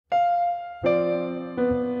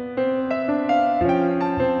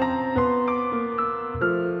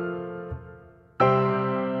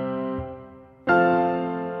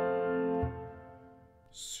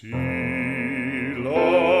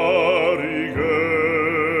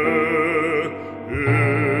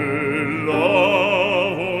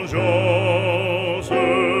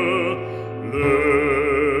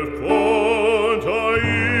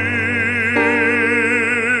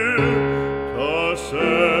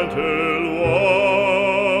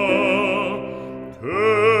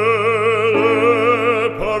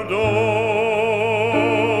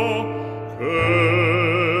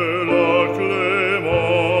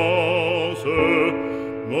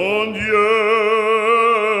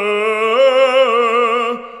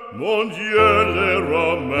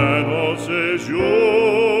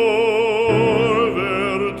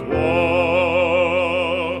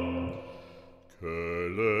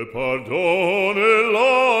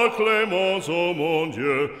la clémence, ô mon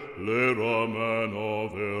Dieu, les ramène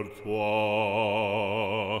vers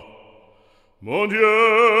toi. Mon Dieu,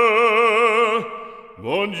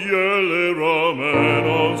 les ramène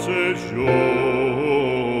en séjour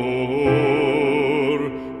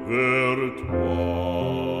vers toi.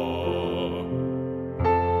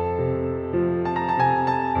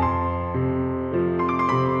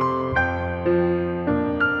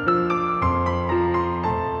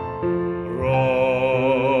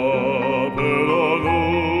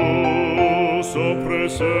 Rappelle-nous son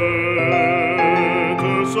précepte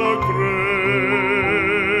sacré.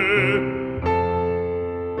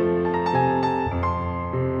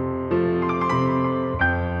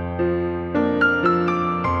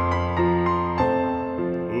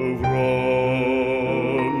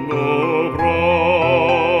 Ouvrons nos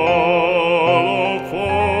bras, l'enfant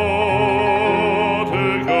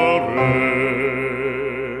égaré.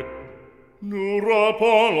 Nous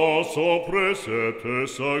rappelons son précepte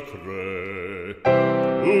sacré.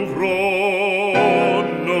 Ouvrons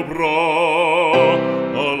nos bras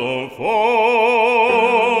à l'enfant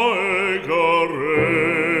égaré.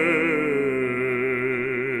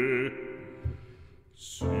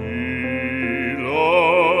 Si la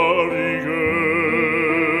rigueur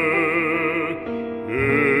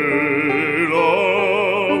et la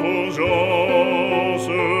vengeance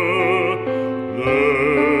le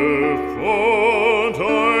font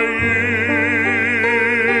haïr,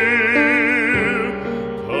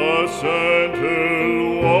 ta sainte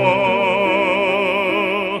loi,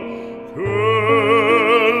 que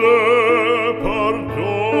le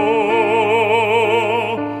pardon,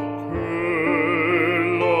 que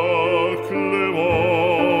la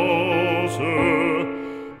clémence,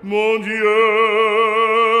 mon Dieu,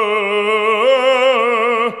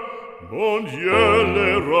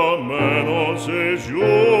 les ramène en séjour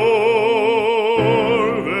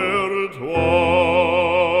vers toi.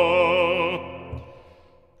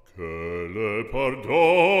 Que le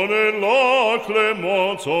pardon et la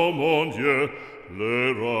clémence, ô mon Dieu,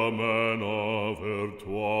 les ramène vers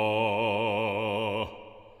toi.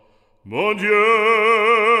 Mon Dieu,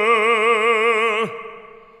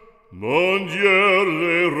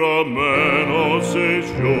 les ramène en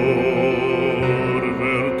séjour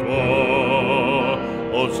vers toi,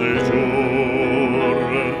 en séjour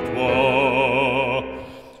vers toi,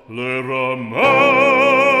 les ramène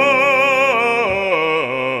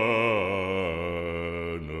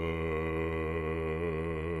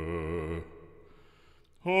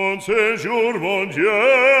en séjour, mon Dieu.